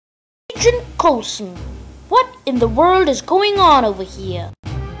Agent Collsun, what in the world is going on over here?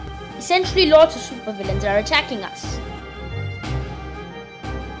 Essentially, lots of supervillains are attacking us.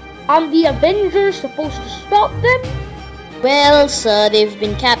 Aren't the Avengers supposed to stop them? Well, sir, they've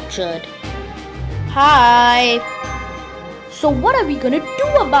been captured. Hi. So what are we gonna do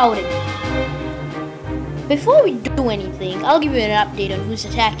about it? Before we do anything, I'll give you an update on who's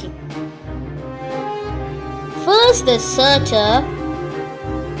attacking. First, there's Surtur.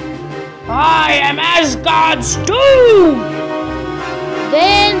 I am Asgard's doom!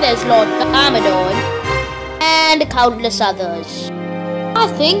 Then there's Lord Garmadon and countless others. I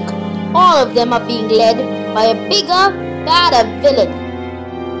think all of them are being led by a bigger, badder villain.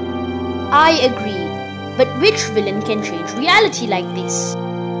 I agree, but which villain can change reality like this?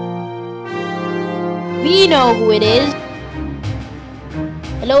 We know who it is.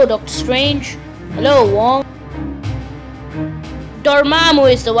 Hello, Doctor Strange. Hello, Wong. Dormamu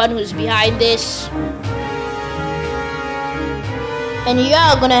is the one who's behind this. And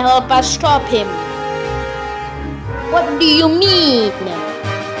you're gonna help us stop him. What do you mean?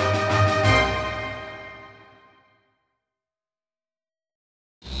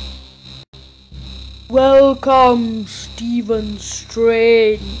 Welcome, Stephen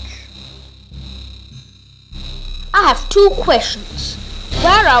Strange. I have two questions.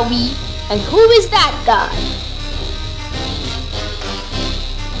 Where are we and who is that guy?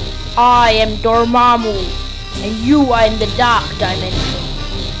 I am Dormamu and you are in the dark dimension.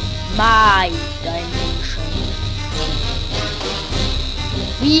 My dimension.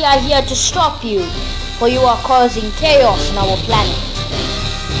 We are here to stop you, for you are causing chaos on our planet.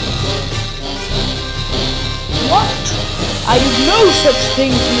 What? I do no such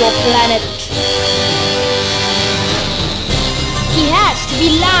thing to your planet. He has to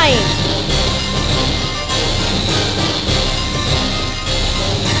be lying.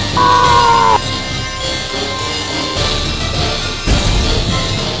 Ah!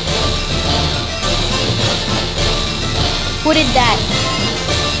 Who did that?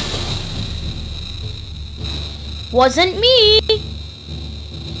 Wasn't me.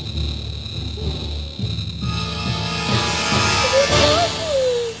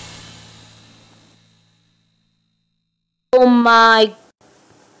 Oh my